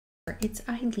It's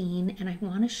Eileen, and I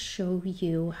want to show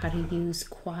you how to use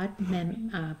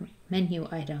menu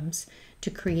items to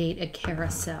create a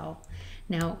carousel.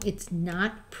 Now, it's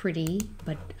not pretty,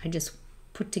 but I just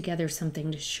put together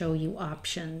something to show you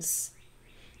options.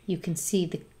 You can see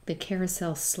the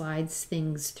carousel slides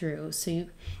things through.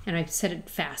 And I've set it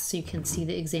fast so you can see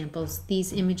the examples.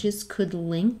 These images could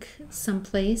link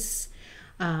someplace,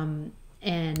 and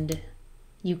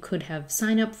you could have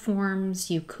sign-up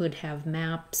forms, you could have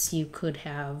maps, you could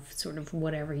have sort of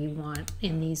whatever you want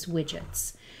in these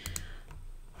widgets.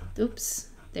 Oops,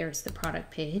 there's the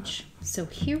product page. So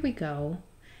here we go.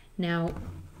 Now,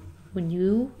 when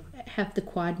you have the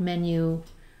QuadMenu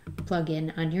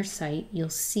plugin on your site, you'll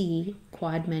see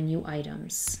QuadMenu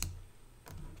items.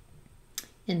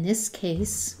 In this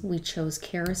case, we chose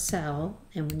Carousel,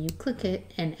 and when you click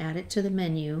it and add it to the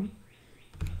menu,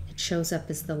 it shows up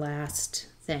as the last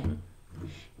thing.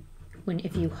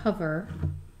 If you hover,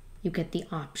 you get the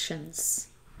options.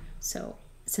 So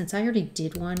since I already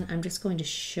did one, I'm just going to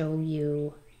show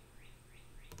you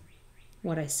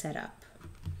what I set up.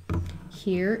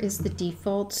 Here is the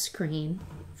default screen.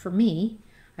 For me,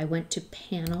 I went to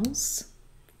panels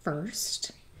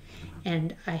first,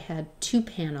 and I had 2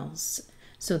 panels.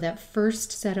 So that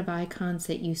first set of icons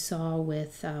that you saw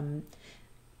with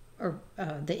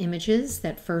the images,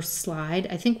 that first slide,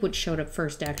 I think what showed up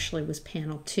first actually was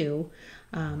panel 2.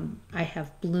 I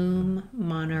have Bloom,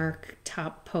 Monarch,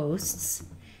 top posts,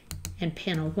 and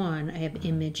panel 1, I have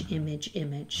image, image,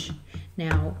 image.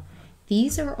 Now,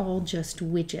 these are all just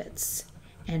widgets,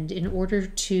 and in order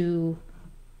to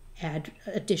add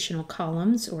additional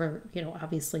columns, or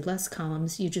obviously less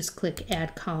columns, you just click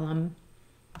add column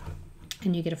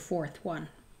and you get a 4th one,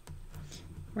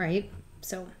 right?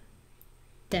 So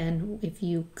then if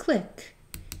you click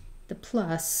the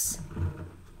plus,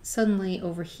 suddenly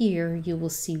over here you will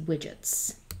see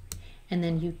widgets, and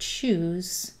then you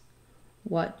choose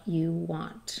what you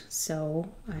want. So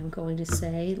I'm going to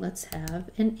say let's have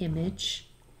an image.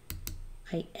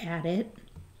 I add it,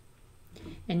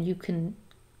 and you can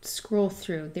scroll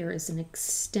through. There is an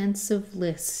extensive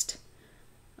list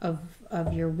of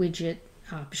your widget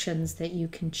options that you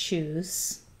can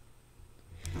choose.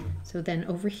 So then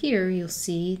over here you'll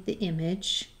see the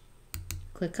image.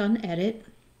 Click on edit,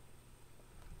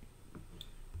 and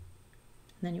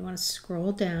then you want to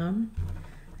scroll down.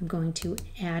 I'm going to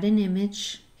add an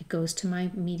image. It goes to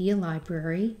my media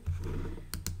library.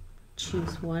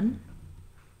 Choose one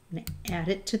and add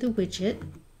it to the widget.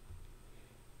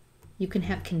 You can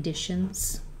have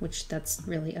conditions, which that's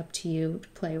really up to you to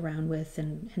play around with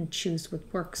and choose what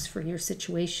works for your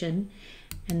situation.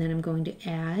 And then I'm going to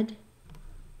add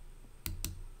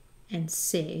and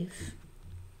save.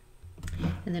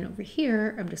 And then over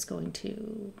here, I'm just going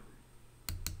to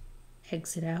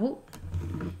exit out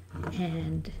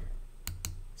and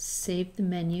save the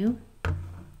menu.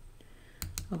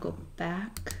 I'll go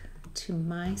back to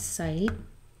my site.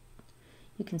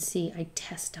 You can see I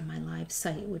test on my live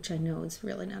site, which I know is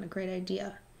really not a great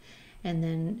idea. And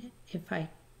then if I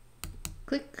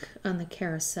click on the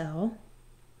carousel,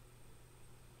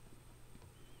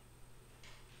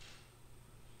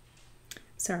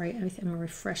 sorry, I'm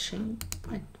refreshing.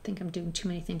 I think I'm doing too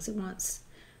many things at once.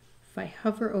 If I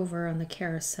hover over on the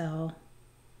carousel,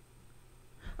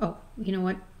 oh, you know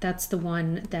what? That's the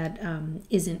one that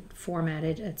isn't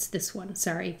formatted. It's this one.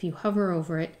 Sorry. If you hover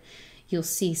over it, you'll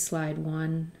see slide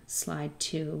 1, slide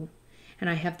 2, and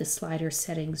I have the slider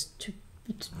settings to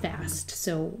fast,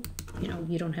 so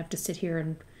you don't have to sit here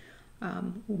and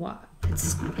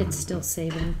it's still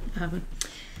saving.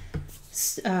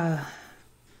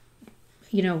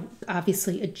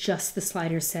 Obviously adjust the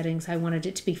slider settings. I wanted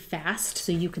it to be fast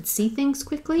so you could see things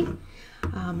quickly.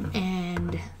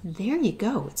 And there you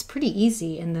go. It's pretty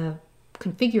easy, and the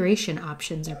configuration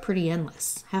options are pretty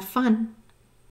endless. Have fun.